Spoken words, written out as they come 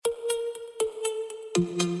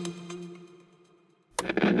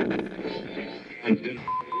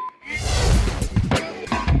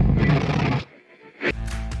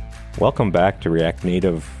Welcome back to React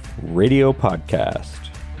Native Radio Podcast.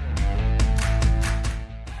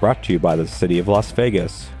 Brought to you by the City of Las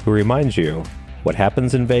Vegas, who reminds you what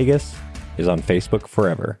happens in Vegas is on Facebook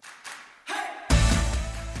forever.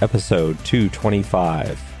 Episode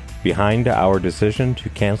 225, Behind Our Decision to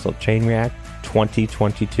Cancel Chain React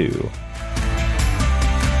 2022.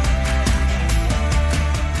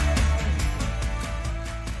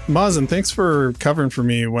 Mazen, thanks for covering for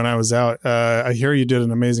me when I was out. I hear you did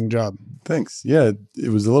an amazing job. Thanks. Yeah, it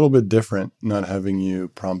was a little bit different not having you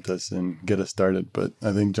prompt us and get us started, but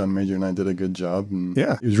I think John Major and I did a good job. And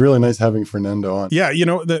yeah, it was really nice having Fernando on. Yeah, you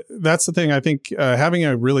know, that's the thing. I think having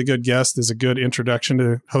a really good guest is a good introduction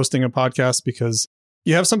to hosting a podcast because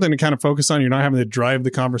you have something to kind of focus on. You're not having to drive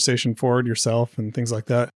the conversation forward yourself and things like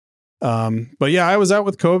that. But yeah, I was out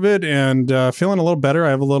with COVID and feeling a little better.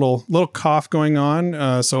 I have a little cough going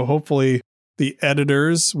on. So hopefully the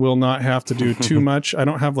editors will not have to do too much. I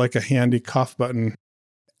don't have like a handy cough button.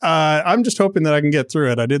 I'm just hoping that I can get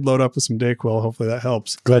through it. I did load up with some Dayquil. Hopefully that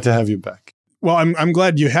helps. Glad to have you back. Well, I'm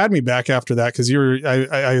glad you had me back after that because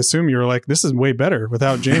I assume you were like, this is way better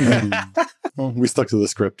without Jamie. Well, we stuck to the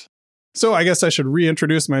script. So I guess I should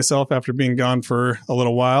reintroduce myself after being gone for a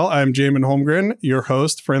little while. I'm Jamin Holmgren, your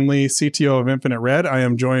host, friendly CTO of Infinite Red. I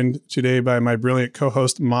am joined today by my brilliant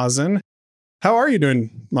co-host, Mazen. How are you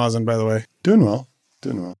doing, Mazen, by the way? Doing well.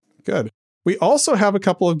 Good. We also have a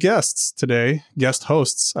couple of guests today, guest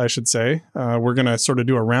hosts, I should say. We're going to sort of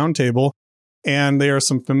do a roundtable, and they are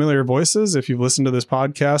some familiar voices if you've listened to this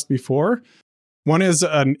podcast before. One is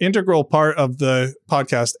an integral part of the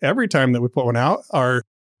podcast every time that we put one out. Our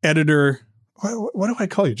editor, what do I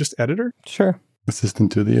call you? Just editor? Sure.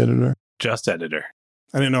 Assistant to the editor. Just editor.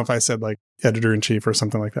 I didn't know if I said like editor-in-chief or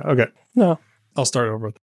something like that. Okay. No. I'll start over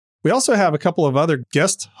with. We also have a couple of other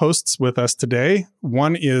guest hosts with us today.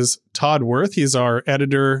 One is Todd Worth. He's our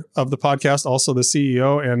editor of the podcast, also the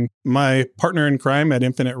CEO and my partner in crime at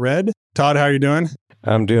Infinite Red. Todd, how are you doing?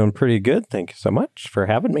 I'm doing pretty good. Thank you so much for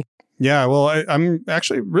having me. Yeah, well, I'm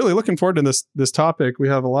actually really looking forward to this topic. We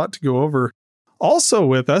have a lot to go over. Also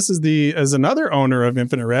with us is another owner of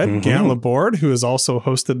Infinite Red, Gant Laborde, who has also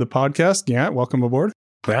hosted the podcast. Gant, welcome aboard.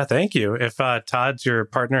 Yeah, thank you. If Todd's your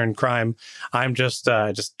partner in crime, I'm just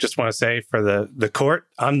want to say for the court,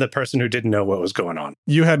 I'm the person who didn't know what was going on.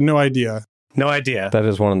 You had no idea. No idea. That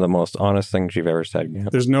is one of the most honest things you've ever said. Yeah.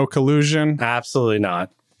 There's no collusion. Absolutely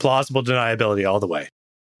not. Plausible deniability all the way.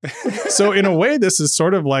 So in a way, this is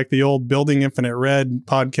sort of like the old Building Infinite Red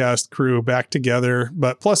podcast crew back together,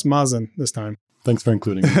 but plus Mazen this time. Thanks for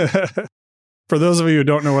including me. For those of you who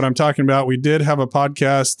don't know what I'm talking about, we did have a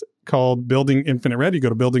podcast called Building Infinite Red. You go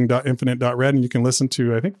to building.infinite.red and you can listen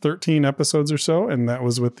to, I think, 13 episodes or so. And that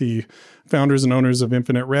was with the founders and owners of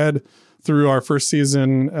Infinite Red through our first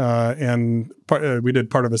season. We did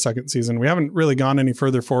part of a second season. We haven't really gone any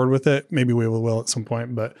further forward with it. Maybe we will at some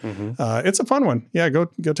point, but it's a fun one. Yeah, go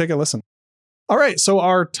take a listen. All right. So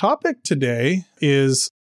our topic today is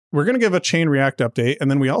we're going to give a Chain React update.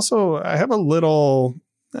 And then I have a little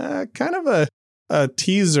kind of a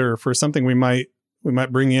teaser for something we might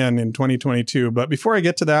bring in 2022. But before I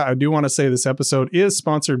get to that, I do want to say this episode is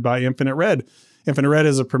sponsored by Infinite Red. Infinite Red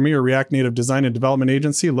is a premier React Native design and development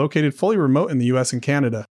agency located fully remote in the US and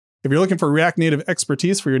Canada. If you're looking for React Native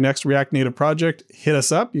expertise for your next React Native project, hit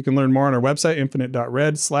us up. You can learn more on our website,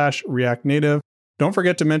 infinite.red/React Native. Don't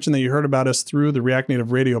forget to mention that you heard about us through the React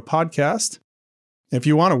Native Radio podcast. If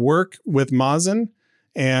you want to work with Mazen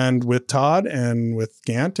and with Todd and with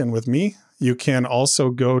Gant and with me, you can also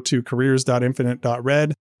go to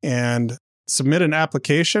careers.infinite.red and submit an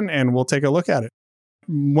application and we'll take a look at it.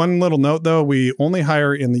 One little note though, we only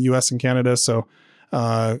hire in the US and Canada. So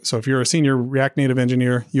if you're a senior React Native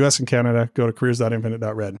engineer, US and Canada, go to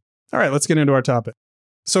careers.infinite.red. All right, let's get into our topic.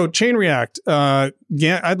 So Chain React, Gant,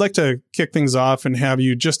 I'd like to kick things off and have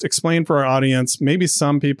you just explain for our audience. Maybe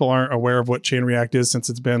some people aren't aware of what Chain React is since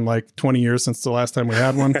it's been like 20 years since the last time we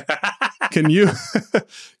had one. Can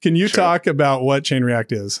you talk about what Chain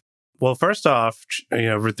React is? Well, first off,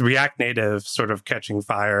 with React Native sort of catching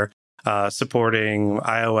fire, supporting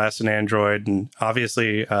iOS and Android, and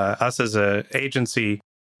obviously us as an agency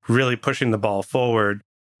really pushing the ball forward,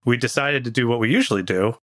 we decided to do what we usually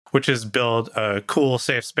do, which is build a cool,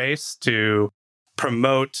 safe space to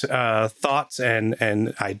promote thoughts and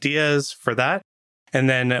ideas for that. And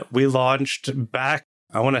then we launched back,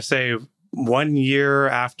 I want to say, 1 year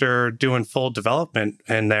after doing full development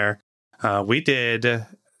in there. We did,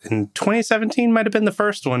 in 2017 might have been the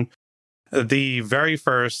first one, the very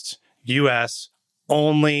first US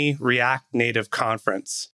only React Native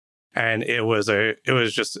conference. And it was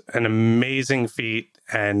just an amazing feat,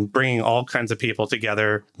 and bringing all kinds of people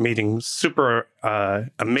together, meeting super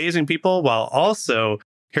amazing people while also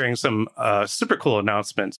hearing some super cool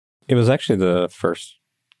announcements. It was actually the first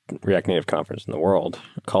React Native conference in the world.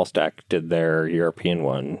 CallStack did their European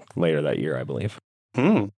one later that year, I believe.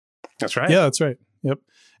 That's right. Yeah, that's right. Yep.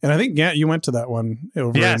 And I think, Gant, you went to that one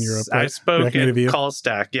over in Europe, right? I spoke at Native EU?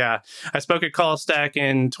 CallStack. Yeah. I spoke at CallStack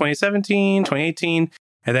in 2017, 2018.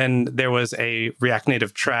 And then there was a React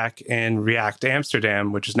Native track in React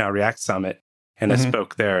Amsterdam, which is now React Summit. And I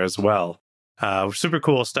spoke there as well. Super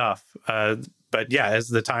cool stuff. But yeah, as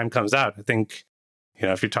the time comes out, I think,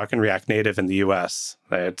 if you're talking React Native in the US,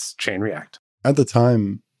 it's Chain React. At the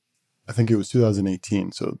time, I think it was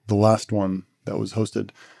 2018. So the last one that was hosted,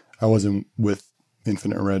 I wasn't with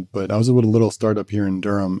Infinite Red, but I was with a little startup here in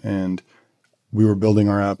Durham, and we were building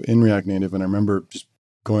our app in React Native. And I remember just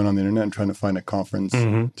going on the internet and trying to find a conference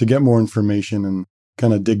to get more information and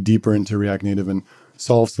kind of dig deeper into React Native and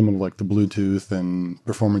solve some of like the Bluetooth and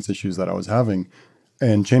performance issues that I was having.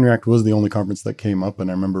 And Chain React was the only conference that came up.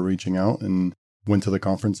 And I remember reaching out and went to the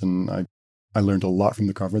conference, and I learned a lot from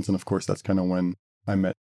the conference. And of course, that's kind of when I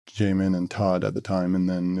met Jamin and Todd at the time. And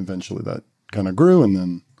then eventually that kind of grew, and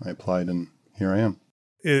then I applied, and here I am.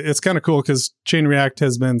 It's kind of cool because Chain React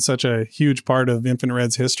has been such a huge part of Infinite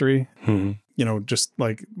Red's history. Just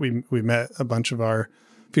like we met a bunch of our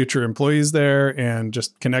future employees there and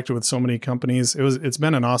just connected with so many companies. It's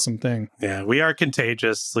been an awesome thing. Yeah, we are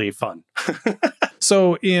contagiously fun.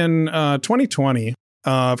 So in 2020,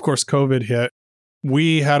 of course, COVID hit.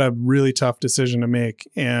 We had a really tough decision to make,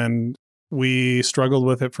 and we struggled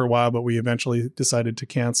with it for a while, but we eventually decided to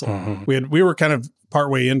cancel. We were kind of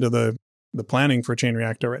partway into the planning for Chain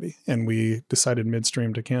React already, and we decided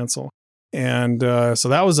midstream to cancel. And so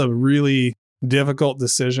that was a really difficult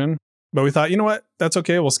decision. But we thought, you know what? That's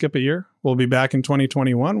okay. We'll skip a year. We'll be back in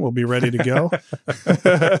 2021. We'll be ready to go.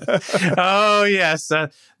 Oh, yes.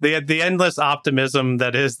 The endless optimism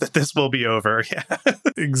that this will be over. Yeah.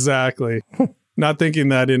 Exactly. Not thinking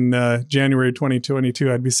that in January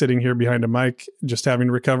 2022, I'd be sitting here behind a mic just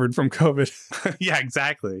having recovered from COVID. Yeah,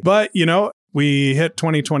 exactly. But, we hit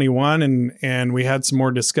 2021 and we had some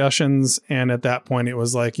more discussions. And at that point, it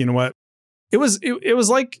was like, you know what? It was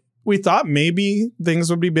like we thought maybe things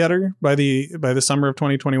would be better by the summer of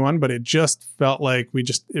 2021, but it just felt like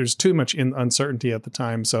there's too much uncertainty at the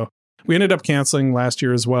time. So we ended up canceling last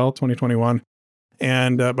year as well, 2021.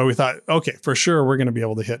 And but we thought, okay, for sure, we're going to be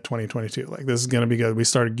able to hit 2022. Like, this is going to be good. We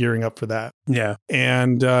started gearing up for that. Yeah.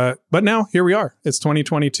 And but now here we are. It's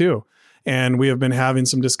 2022, and we have been having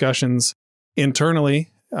some discussions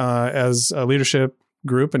internally as a leadership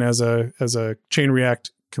group and as a Chain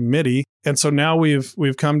React committee. And so now we've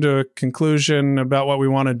come to a conclusion about what we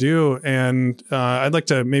want to do. And I'd like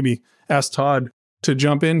to maybe ask Todd to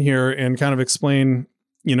jump in here and kind of explain,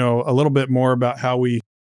 a little bit more about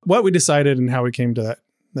what we decided and how we came to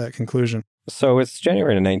that conclusion. So it's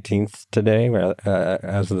January 19th today,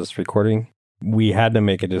 as of this recording. We had to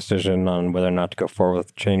make a decision on whether or not to go forward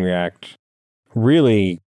with Chain React.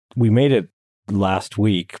 Really, we made it last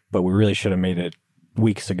week, but we really should have made it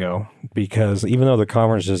weeks ago, because even though the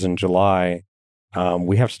conference is in July,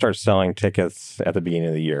 we have to start selling tickets at the beginning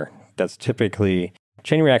of the year. That's typically,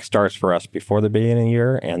 Chain React starts for us before the beginning of the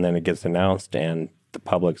year, and then it gets announced and the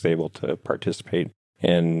public's able to participate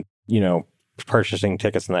in, purchasing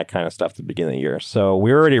tickets and that kind of stuff at the beginning of the year. So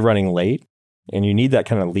we're already running late, and you need that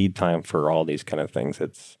kind of lead time for all these kind of things.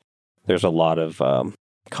 There's a lot of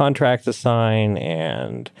contracts to sign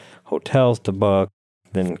and hotels to book.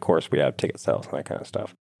 Then, of course, we have ticket sales and that kind of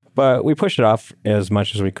stuff. But we pushed it off as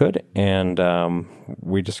much as we could, and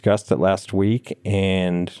we discussed it last week.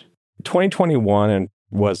 And 2021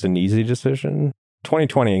 was an easy decision.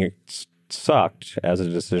 2020 sucked as a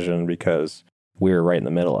decision because we were right in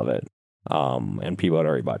the middle of it, and people had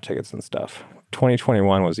already bought tickets and stuff.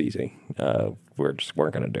 2021 was easy. We just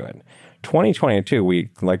weren't going to do it. 2022,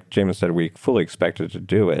 like Jamin said, we fully expected to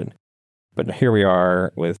do it. But here we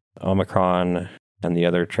are with Omicron and the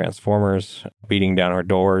other Transformers beating down our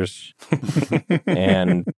doors.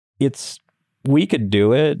 And we could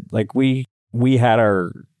do it. Like we had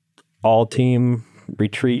our all-team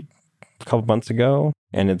retreat a couple months ago,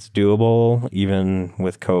 and it's doable even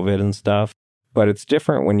with COVID and stuff. But it's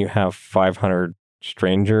different when you have 500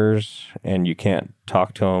 strangers and you can't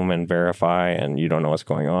talk to them and verify, and you don't know what's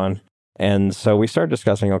going on. And so we started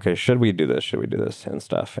discussing, okay, should we do this? Should we do this and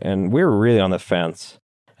stuff? And we were really on the fence.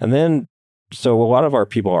 And then, so a lot of our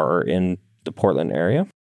people are in the Portland area.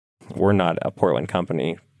 We're not a Portland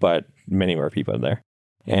company, but many of our people are there.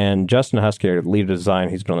 And Justin Husky, our lead of design,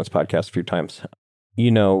 he's been on this podcast a few times.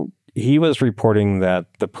 You know, he was reporting that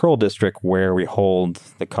the Pearl District where we hold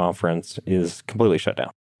the conference is completely shut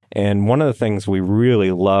down. And one of the things we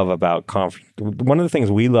really love about one of the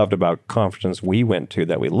things we loved about conferences we went to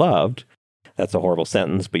that we loved, that's a horrible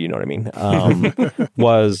sentence, but you know what I mean,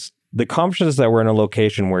 was the conferences that were in a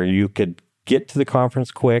location where you could get to the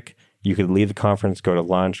conference quick, you could leave the conference, go to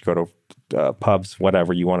lunch, go to pubs,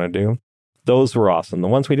 whatever you want to do. Those were awesome. The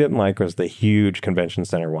ones we didn't like was the huge convention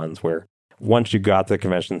center ones where once you got to the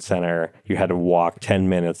convention center, you had to walk 10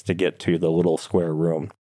 minutes to get to the little square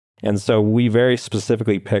room. And so we very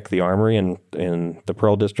specifically picked the Armory in the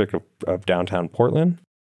Pearl District of downtown Portland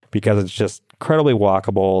because it's just incredibly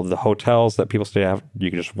walkable. The hotels that people stay at,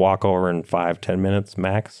 you can just walk over in 5-10 minutes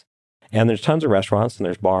max. And there's tons of restaurants and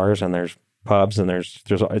there's bars and there's pubs and it's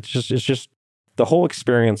just the whole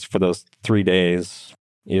experience for those 3 days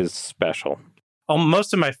is special. Oh,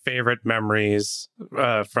 most of my favorite memories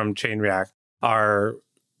from Chain React are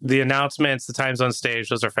the announcements, the times on stage.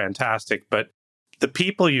 Those are fantastic. But the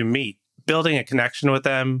people you meet, building a connection with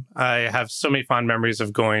them. I have so many fond memories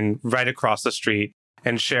of going right across the street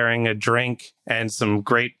and sharing a drink and some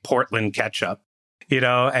great Portland ketchup, you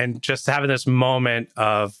know, and just having this moment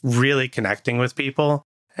of really connecting with people.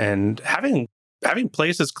 And having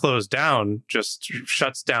places closed down just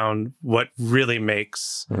shuts down what really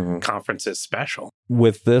makes conferences special.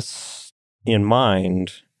 With this in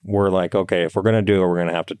mind, we're like, okay, if we're going to do it, we're going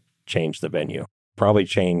to have to change the venue. Probably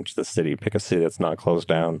change the city, pick a city that's not closed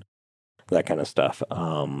down, that kind of stuff,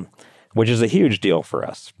 which is a huge deal for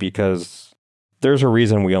us because there's a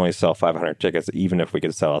reason we only sell 500 tickets, even if we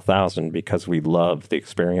could sell 1,000, because we love the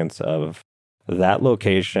experience of that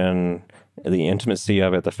location, the intimacy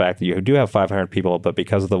of it, the fact that you do have 500 people, but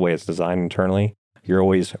because of the way it's designed internally, you're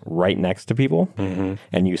always right next to people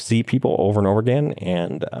and you see people over and over again.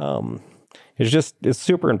 And it's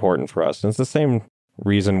super important for us. And it's the same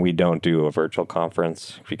reason we don't do a virtual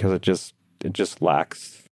conference because it just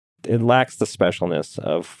lacks the specialness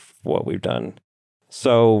of what we've done.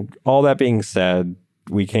 So all that being said,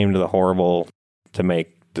 we came to the horrible to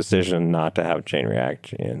make decision not to have Chain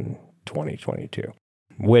React in 2022,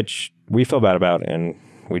 which we feel bad about, and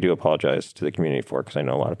we do apologize to the community for because I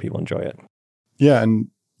know a lot of people enjoy it. Yeah, and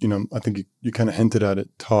I think you kind of hinted at it,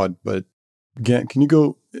 Todd, but again, can you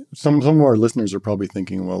go, some of our listeners are probably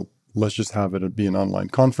thinking, well, let's just have it be an online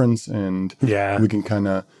conference and we can kind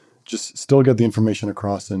of just still get the information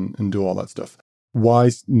across and do all that stuff. Why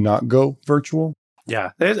not go virtual?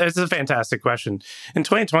 Yeah, it's a fantastic question. In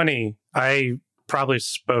 2020, I probably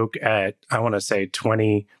spoke at, I want to say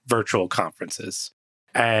 20 virtual conferences.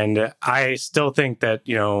 And I still think that,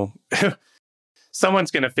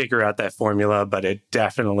 someone's going to figure out that formula, but it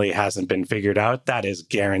definitely hasn't been figured out. That is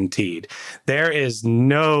guaranteed. There is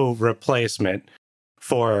no replacement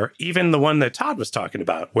for even the one that Todd was talking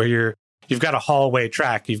about, where you've got a hallway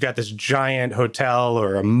track, you've got this giant hotel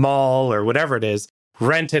or a mall or whatever it is,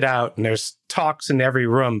 rented out, and there's talks in every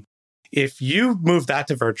room. If you move that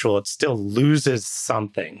to virtual, it still loses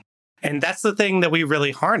something. And that's the thing that we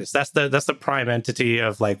really harness. That's the prime entity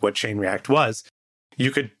of like what Chain React was. You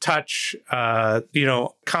could touch,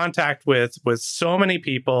 contact with so many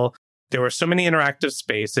people. There were so many interactive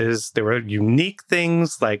spaces. There were unique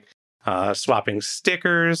things like swapping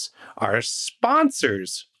stickers. Our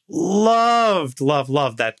sponsors loved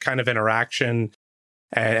that kind of interaction,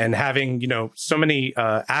 and having so many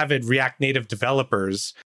avid React Native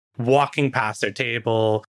developers walking past their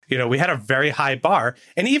table. We had a very high bar,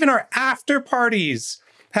 and even our after parties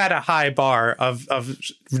had a high bar of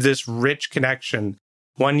this rich connection.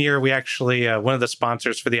 One year, we actually, one of the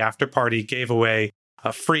sponsors for the after party gave away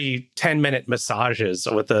a free 10-minute massages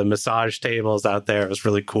with the massage tables out there. It was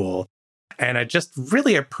really cool. And I just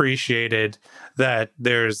really appreciated that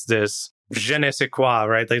there's this je ne sais quoi,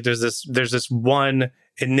 right? Like there's this one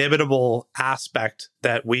inimitable aspect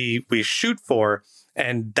that we shoot for.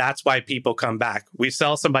 And that's why people come back. We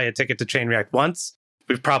sell somebody a ticket to Chain React once.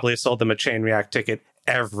 We've probably sold them a Chain React ticket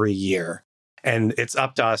every year. And it's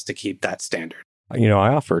up to us to keep that standard. I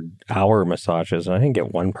offered hour massages and I didn't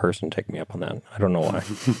get one person take me up on that. I don't know why.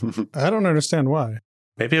 I don't understand why.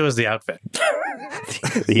 Maybe it was the outfit.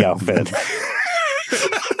 The outfit.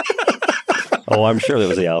 Oh, I'm sure it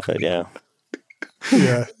was the outfit. Yeah.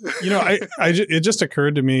 Yeah. It just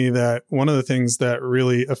occurred to me that one of the things that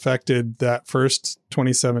really affected that first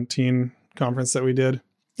 2017 conference that we did,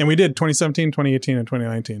 and we did 2017, 2018, and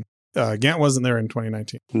 2019. Gant wasn't there in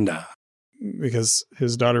 2019. No. Because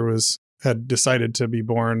his daughter had decided to be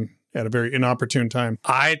born at a very inopportune time.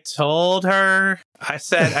 I told her, I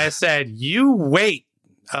said, you wait.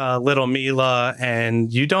 little Mila,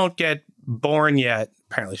 and you don't get born yet.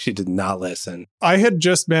 Apparently, she did not listen. I had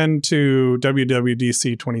just been to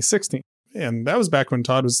WWDC 2016, and that was back when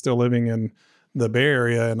Todd was still living in the Bay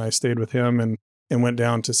Area, and I stayed with him and went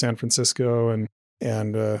down to San Francisco and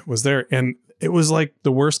was there. And it was like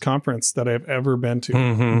the worst conference that I've ever been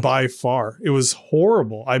to by far. It was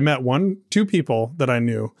horrible. I met 2 people that I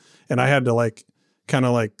knew, and I had to kind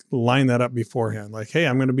of line that up beforehand. Like, hey,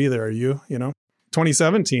 I'm going to be there. Are you,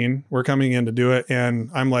 2017, we're coming in to do it. And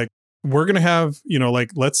I'm like, we're going to have,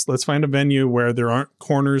 let's find a venue where there aren't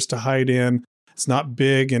corners to hide in. It's not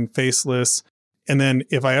big and faceless. And then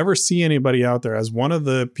if I ever see anybody out there, as one of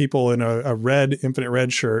the people in a red Infinite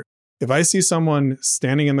Red shirt, if I see someone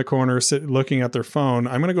standing in the corner, looking at their phone,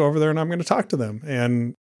 I'm going to go over there and I'm going to talk to them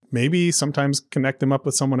and maybe sometimes connect them up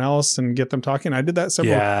with someone else and get them talking. I did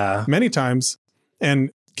that many times and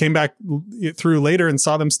came back through later and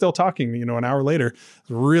saw them still talking, an hour later. It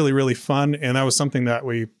was really, really fun. And that was something that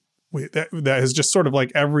that has just sort of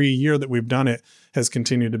every year that we've done it has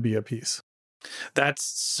continued to be a piece. That's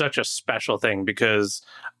such a special thing because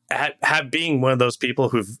being one of those people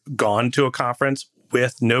who've gone to a conference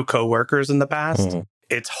with no coworkers in the past,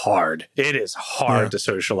 it's hard. It is hard to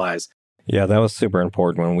socialize. Yeah, that was super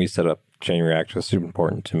important when we set up Chain React. It was super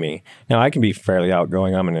important to me. Now, I can be fairly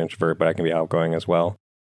outgoing. I'm an introvert, but I can be outgoing as well.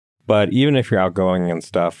 But even if you're outgoing and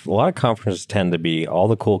stuff, a lot of conferences tend to be all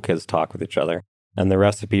the cool kids talk with each other, and the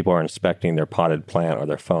rest of the people are inspecting their potted plant or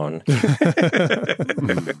their phone.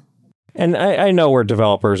 And I know we're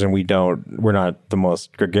developers and we're not the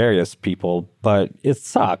most gregarious people, but it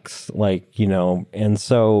sucks. And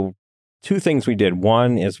so 2 things we did.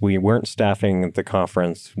 One is we weren't staffing the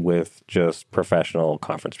conference with just professional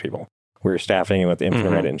conference people. We were staffing it with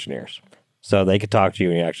Infinite Red engineers. So they could talk to you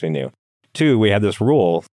and you actually knew. 2, we had this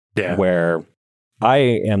rule where I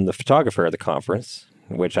am the photographer at the conference,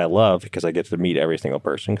 which I love because I get to meet every single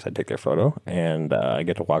person because I take their photo and I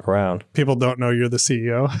get to walk around. People don't know you're the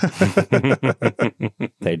CEO.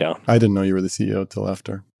 They don't. I didn't know you were the CEO till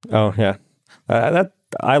after. Oh, yeah.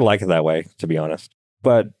 I like it that way, to be honest.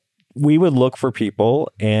 But we would look for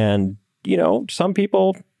people and, some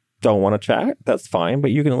people don't want to chat. That's fine.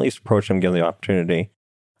 But you can at least approach them, give them the opportunity.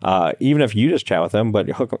 Even if you just chat with them, but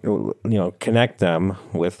connect them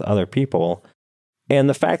with other people. And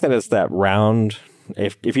the fact that it's that round...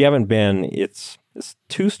 If you haven't been, it's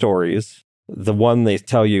 2 stories. The one they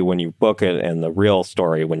tell you when you book it and the real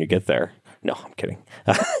story when you get there. No, I'm kidding.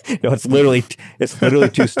 No, it's literally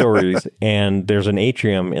 2 stories, and there's an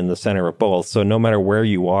atrium in the center of both. So no matter where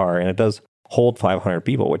you are, and it does hold 500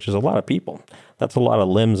 people, which is a lot of people. That's a lot of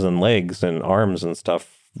limbs and legs and arms and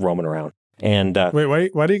stuff roaming around. And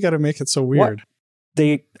wait, why do you got to make it so weird?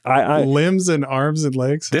 Limbs and arms and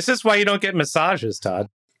legs. This is why you don't get massages, Todd.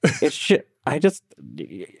 It's shit. I have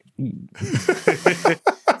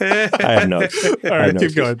notes. All right,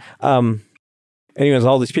 keep going. Anyways,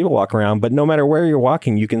 all these people walk around, but no matter where you're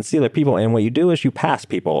walking, you can see the people. And what you do is you pass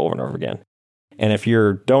people over and over again. And if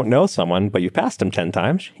you don't know someone, but you passed them 10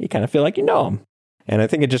 times, you kind of feel like you know them. And I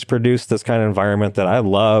think it just produced this kind of environment that I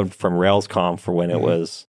loved from RailsConf for when it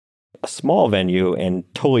was a small venue and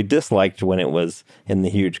totally disliked when it was in the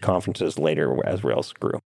huge conferences later as Rails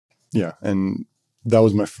grew. Yeah, and that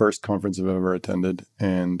was my first conference I've ever attended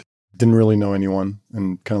and didn't really know anyone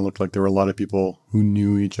and kind of looked like there were a lot of people who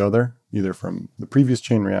knew each other, either from the previous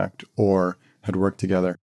Chain React or had worked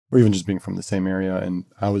together, or even just being from the same area. And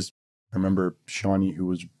I remember Shawnee, who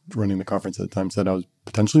was running the conference at the time, said I was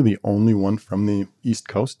potentially the only one from the East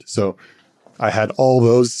Coast. So I had all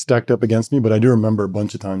those stacked up against me, but I do remember a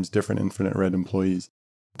bunch of times different Infinite Red employees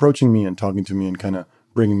approaching me and talking to me and kind of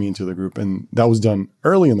bringing me into the group. And that was done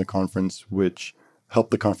early in the conference, which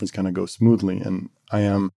helped the conference kind of go smoothly. And I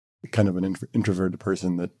am kind of an introverted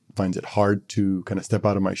person that finds it hard to kind of step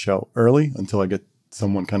out of my shell early until I get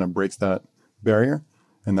someone kind of breaks that barrier.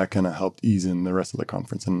 And that kind of helped ease in the rest of the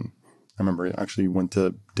conference. And I remember I actually went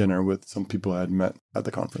to dinner with some people I had met at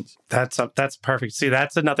the conference. That's perfect. See,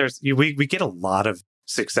 that's another, we get a lot of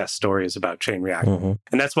success stories about Chain React. And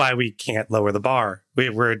that's why we can't lower the bar.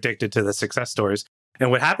 We're addicted to the success stories.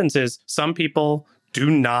 And what happens is some people do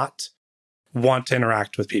not want to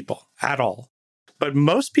interact with people at all. But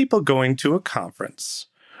most people going to a conference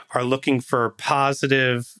are looking for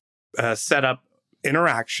positive setup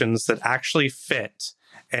interactions that actually fit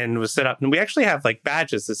and was set up. And we actually have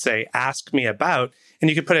badges that say, ask me about, and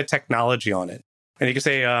you can put a technology on it. And you can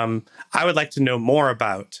say, I would like to know more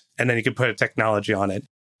about, and then you can put a technology on it.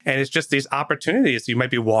 And it's just these opportunities. You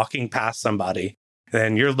might be walking past somebody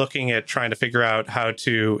and you're looking at trying to figure out how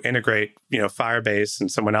to integrate, Firebase, and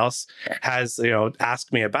someone else has,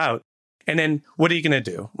 ask me about. And then what are you going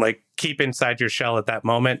to do? Like keep inside your shell at that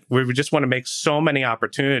moment? We just want to make so many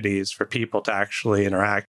opportunities for people to actually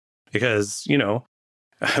interact because,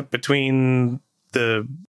 between the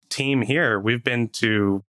team here, we've been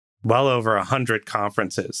to well over 100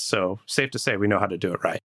 conferences. So safe to say we know how to do it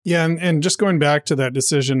right. Yeah. And just going back to that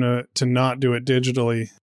decision to not do it digitally,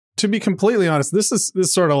 to be completely honest, this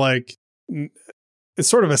is sort of like, it's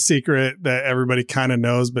sort of a secret that everybody kind of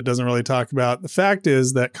knows, but doesn't really talk about. The fact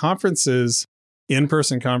is that conferences,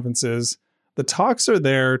 in-person conferences, the talks are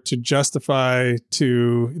there to justify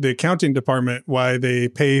to the accounting department why they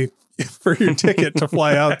pay for your ticket to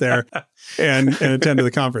fly out there and attend to the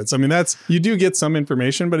conference. I mean, you do get some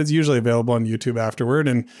information, but it's usually available on YouTube afterward.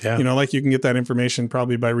 And, like you can get that information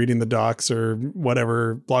probably by reading the docs or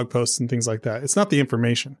whatever, blog posts and things like that. It's not the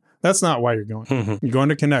information. That's not why you're going. Mm-hmm. You're going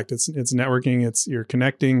to connect. It's networking. You're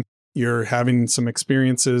connecting. You're having some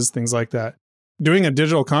experiences, things like that. Doing a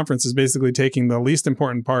digital conference is basically taking the least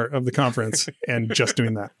important part of the conference and just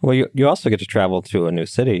doing that. Well, you also get to travel to a new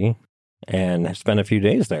city and spend a few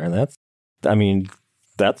days there. And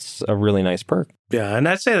that's a really nice perk. Yeah. And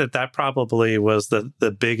I'd say that probably was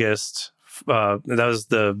the biggest, that was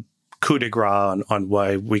the coup de grace on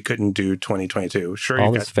why we couldn't do 2022. Sure.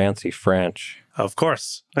 All this fancy French. Of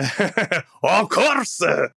course. Of course.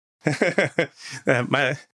 I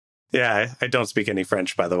don't speak any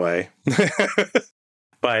French, by the way.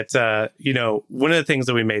 But, one of the things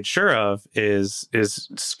that we made sure of is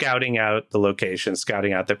scouting out the location,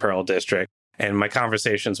 scouting out the Apparel District. And my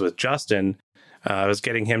conversations with Justin, I was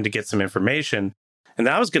getting him to get some information. And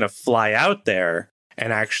I was going to fly out there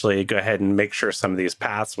and actually go ahead and make sure some of these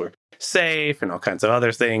paths were safe and all kinds of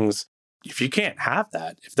other things. If you can't have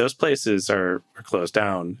that, if those places are closed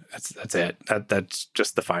down, that's it. That's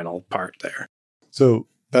just the final part there. So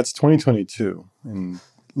that's 2022. And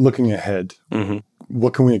looking ahead,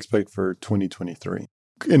 what can we expect for 2023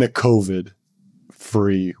 in a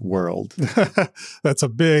COVID-free world? That's a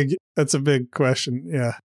big question.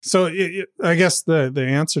 Yeah. So I guess the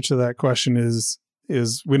answer to that question is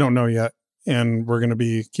we don't know yet, and we're going to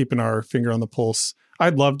be keeping our finger on the pulse.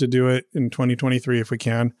 I'd love to do it in 2023 if we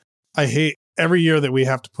can. I hate every year that we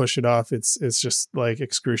have to push it off. It's just like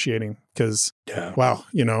excruciating because, wow,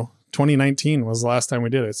 2019 was the last time we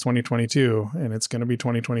did it. It's 2022 and it's going to be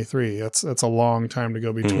 2023. That's a long time to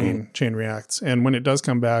go between Chain Reacts. And when it does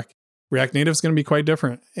come back, React Native is going to be quite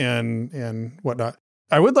different and whatnot.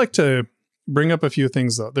 I would like to bring up a few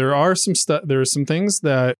things though. There are some things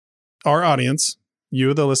that our audience,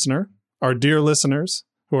 you, the listener, our dear listeners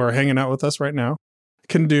who are hanging out with us right now,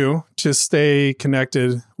 can do to stay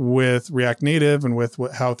connected with React Native and with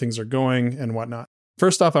how things are going and whatnot.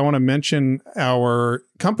 First off, I want to mention our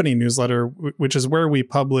company newsletter, which is where we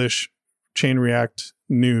publish Chain React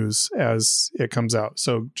news as it comes out.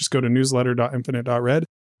 So just go to newsletter.infinite.red.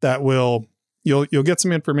 You'll get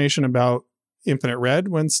some information about Infinite Red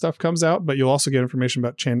when stuff comes out, but you'll also get information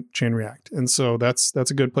about Chain React. And so that's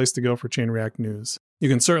a good place to go for Chain React news. You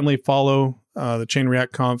can certainly follow the Chain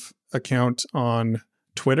React Conf account on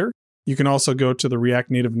Twitter. You can also go to the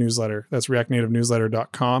React Native newsletter. That's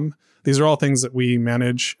reactnativenewsletter.com. These are all things that we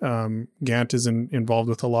manage. Gant is involved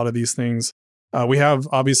with a lot of these things. We have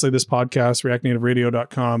obviously this podcast,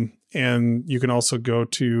 reactnativeradio.com, and you can also go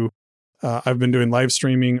to, I've been doing live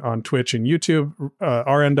streaming on Twitch and YouTube.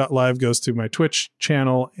 rn.live goes to my Twitch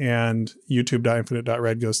channel, and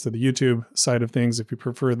youtube.infinite.red goes to the YouTube side of things if you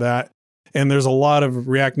prefer that. And there's a lot of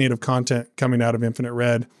React Native content coming out of Infinite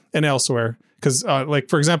Red and elsewhere. Because,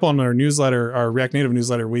 for example, on our newsletter, our React Native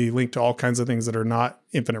newsletter, we link to all kinds of things that are not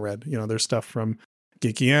Infinite Red. There's stuff from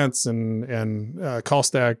Geeky Ants and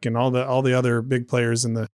Callstack and all the other big players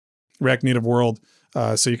in the React Native world.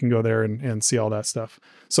 So you can go there and see all that stuff.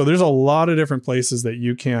 So there's a lot of different places that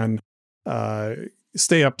you can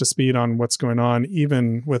stay up to speed on what's going on,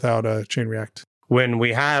 even without a Chain React. When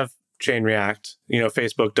we have Chain React,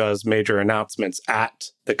 Facebook does major announcements at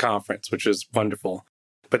the conference, which is wonderful.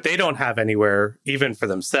 But they don't have anywhere, even for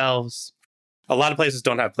themselves. A lot of places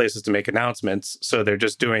don't have places to make announcements, so they're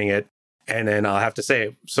just doing it. And then I'll have to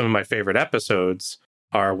say, some of my favorite episodes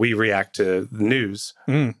are we react to the news.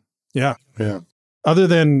 Yeah. Other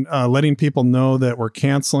than letting people know that we're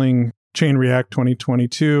canceling Chain React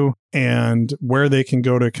 2022 and where they can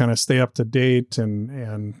go to kind of stay up to date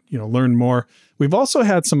and learn more, we've also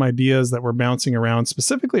had some ideas that we're bouncing around,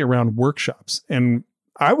 specifically around workshops. And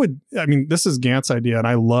this is Gant's idea and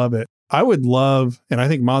I love it. I would love, and I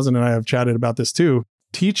think Mazen and I have chatted about this too,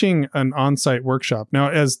 teaching an on-site workshop. Now,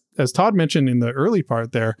 as Todd mentioned in the early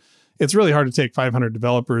part there, it's really hard to take 500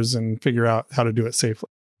 developers and figure out how to do it safely.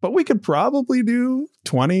 But we could probably do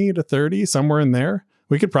 20 to 30, somewhere in there,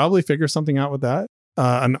 we could probably figure something out with that.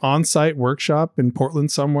 An on-site workshop in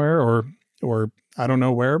Portland somewhere, or I don't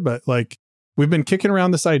know where, but like we've been kicking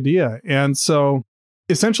around this idea. And so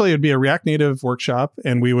essentially it'd be a React Native workshop,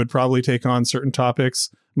 and we would probably take on certain topics.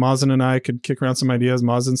 Mazen and I could kick around some ideas.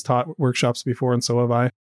 Mazen's taught workshops before, and so have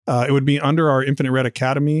I. It would be under our Infinite Red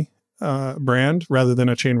Academy brand rather than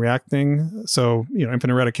a Chain React thing. So,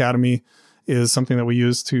 Infinite Red Academy is something that we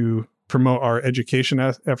use to promote our education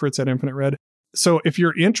efforts at Infinite Red. So if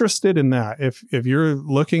you're interested in that, if you're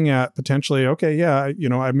looking at potentially, okay, yeah,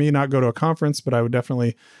 I may not go to a conference, but I would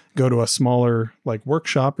definitely go to a smaller like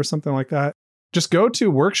workshop or something like that. Just go to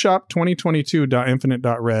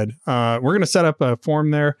workshop2022.infinite.red. We're going to set up a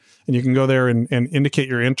form there, and you can go there and indicate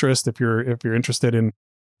your interest if you're interested in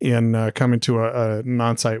coming to a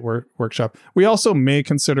non-site workshop. We also may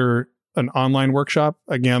consider an online workshop.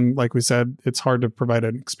 Again, like we said, it's hard to provide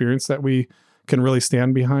an experience that we can really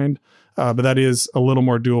stand behind, but that is a little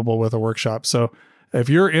more doable with a workshop. So if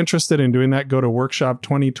you're interested in doing that, go to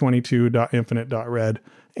workshop2022.infinite.red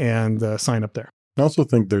and sign up there. I also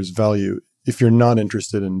think there's value if you're not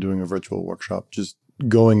interested in doing a virtual workshop, just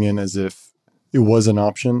going in as if it was an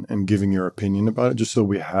option and giving your opinion about it, just so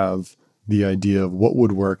we have the idea of what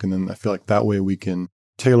would work. And then I feel like that way we can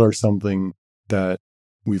tailor something that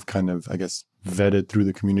we've kind of, I guess, vetted through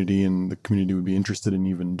the community and the community would be interested in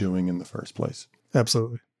even doing in the first place.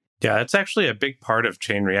 Absolutely. Yeah, it's actually a big part of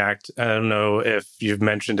Chain React. I don't know if you've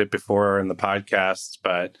mentioned it before in the podcast,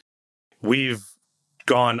 but we've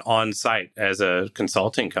gone on site as a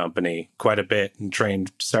consulting company quite a bit and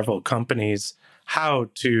trained several companies how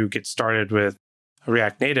to get started with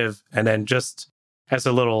React Native. And then just as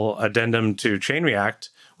a little addendum to Chain React,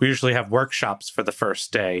 we usually have workshops for the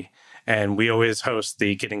first day. And we always host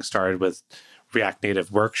the Getting Started with React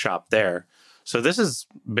Native workshop there. So this has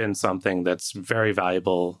been something that's very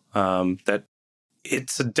valuable, that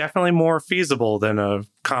it's definitely more feasible than a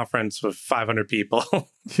conference with 500 people.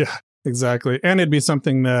 Yeah, exactly. And it'd be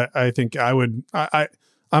something that I think I mean,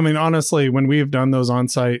 honestly, when we've done those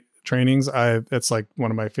on-site trainings, it's like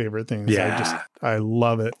one of my favorite things. Yeah. I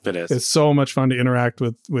love it. It is. It's so much fun to interact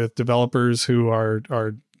with developers who are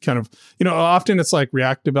kind of, often it's like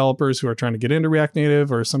React developers who are trying to get into React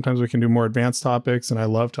Native, or sometimes we can do more advanced topics. And I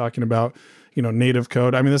love talking about, native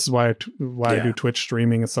code. I mean, this is why I do Twitch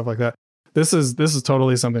streaming and stuff like that. This is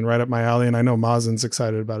totally something right up my alley. And I know Mazen's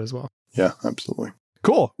excited about it as well. Yeah, absolutely.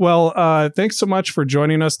 Cool. Well, thanks so much for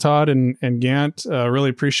joining us, Todd and Gant. Really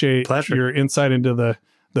appreciate your insight into the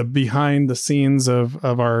behind the scenes of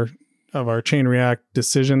our Chain React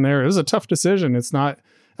decision there. It was a tough decision. It's not,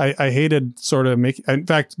 I hated sort of in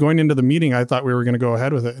fact, going into the meeting, I thought we were going to go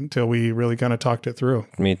ahead with it until we really kind of talked it through.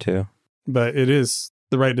 Me too. But it is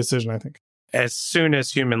the right decision, I think. As soon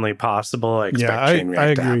as humanly possible, I expect Chain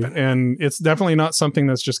React to happen. And it's definitely not something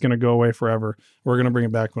that's just going to go away forever. We're going to bring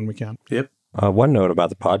it back when we can. Yep. One note about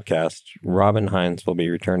the podcast, Robin Hines will be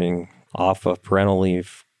returning off of parental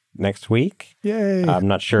leave next week. Yay. I'm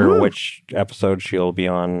not sure which episode she'll be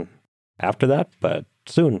on after that, but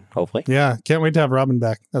soon, hopefully. Yeah, can't wait to have Robin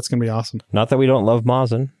back. That's going to be awesome. Not that we don't love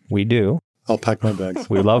Mazen. We do. I'll pack my bags.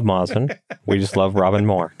 We love Mazen. We just love Robin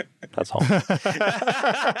more. That's all.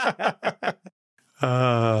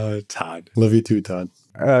 Todd. Love you too, Todd.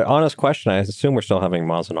 Honest question. I assume we're still having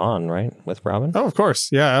Mazen on, right? With Robin? Oh, of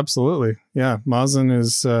course. Yeah, absolutely. Yeah, Mazen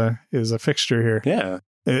is a fixture here. Yeah.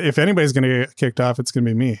 If anybody's going to get kicked off, it's going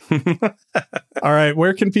to be me. All right.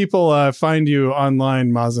 Where can people find you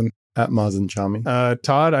online, Mazen? At Mazen Chami.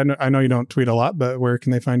 Todd, I know you don't tweet a lot, but where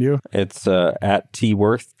can they find you? It's at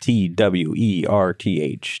Twerth,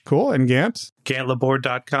 TWERTH. Cool. And Gant?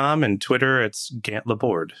 GantLaborde.com, and Twitter, it's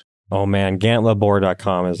GantLaborde. Oh man,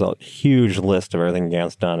 GantLaborde.com is a huge list of everything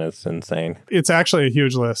Gant's done. It's insane. It's actually a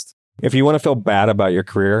huge list. If you want to feel bad about your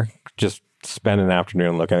career, just spend an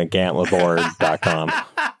afternoon looking at GantLaborde.com.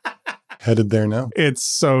 Headed there now. It's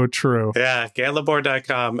so true. Yeah,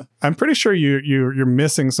 GantLaborde.com. I'm pretty sure you're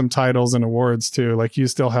missing some titles and awards too. Like you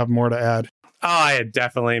still have more to add. Oh, I am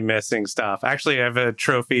definitely missing stuff. Actually, I have a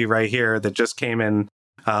trophy right here that just came in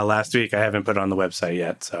last week. I haven't put it on the website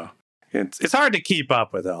yet, so it's hard to keep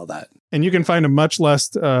up with all that. And you can find a much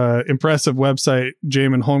less impressive website,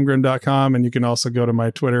 JaminHolmgren.com, and you can also go to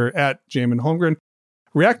my Twitter at JaminHolmgren.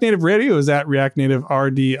 React Native Radio is at React Native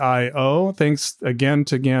RDIO. Thanks again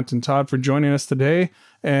to Gant and Todd for joining us today.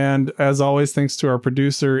 And as always, thanks to our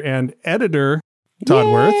producer and editor, Todd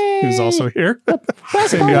Wirth, who's also here.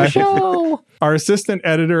 Same guy. Our assistant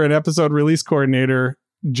editor and episode release coordinator,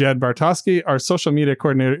 Jed Bartoski. Our social media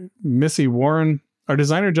coordinator, Missy Warren. Our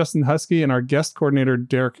designer, Justin Husky. And our guest coordinator,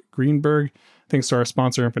 Derek Greenberg. Thanks to our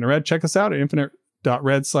sponsor, Infinite Red. Check us out at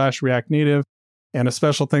infinite.red/React Native. And a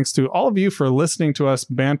special thanks to all of you for listening to us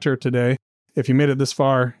banter today. If you made it this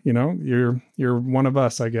far, you're one of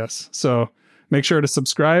us, I guess. So make sure to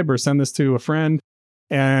subscribe or send this to a friend.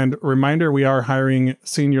 And reminder, we are hiring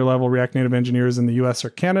senior level React Native engineers in the US or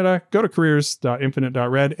Canada. Go to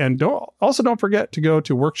careers.infinite.red. And don't forget to go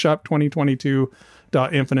to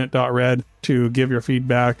workshop2022.infinite.red to give your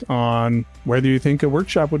feedback on whether you think a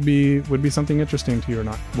workshop would be something interesting to you or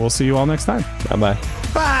not. We'll see you all next time. Bye-bye.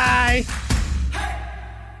 Bye.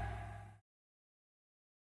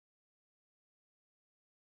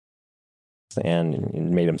 And it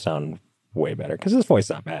made him sound way better because his voice is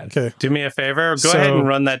not bad. Okay. Do me a favor. Go ahead and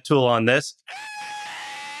run that tool on this.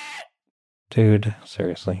 Dude,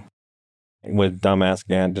 seriously. With dumbass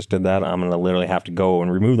Gant just did that, I'm going to literally have to go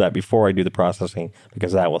and remove that before I do the processing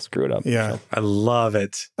because that will screw it up. Yeah. So, I love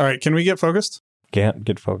it. All right. Can we get focused? Gant,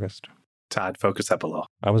 get focused. Todd, focus that below.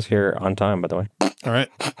 I was here on time, by the way. All right.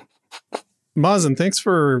 Mazen, thanks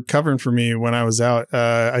for covering for me when I was out.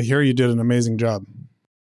 I hear you did an amazing job.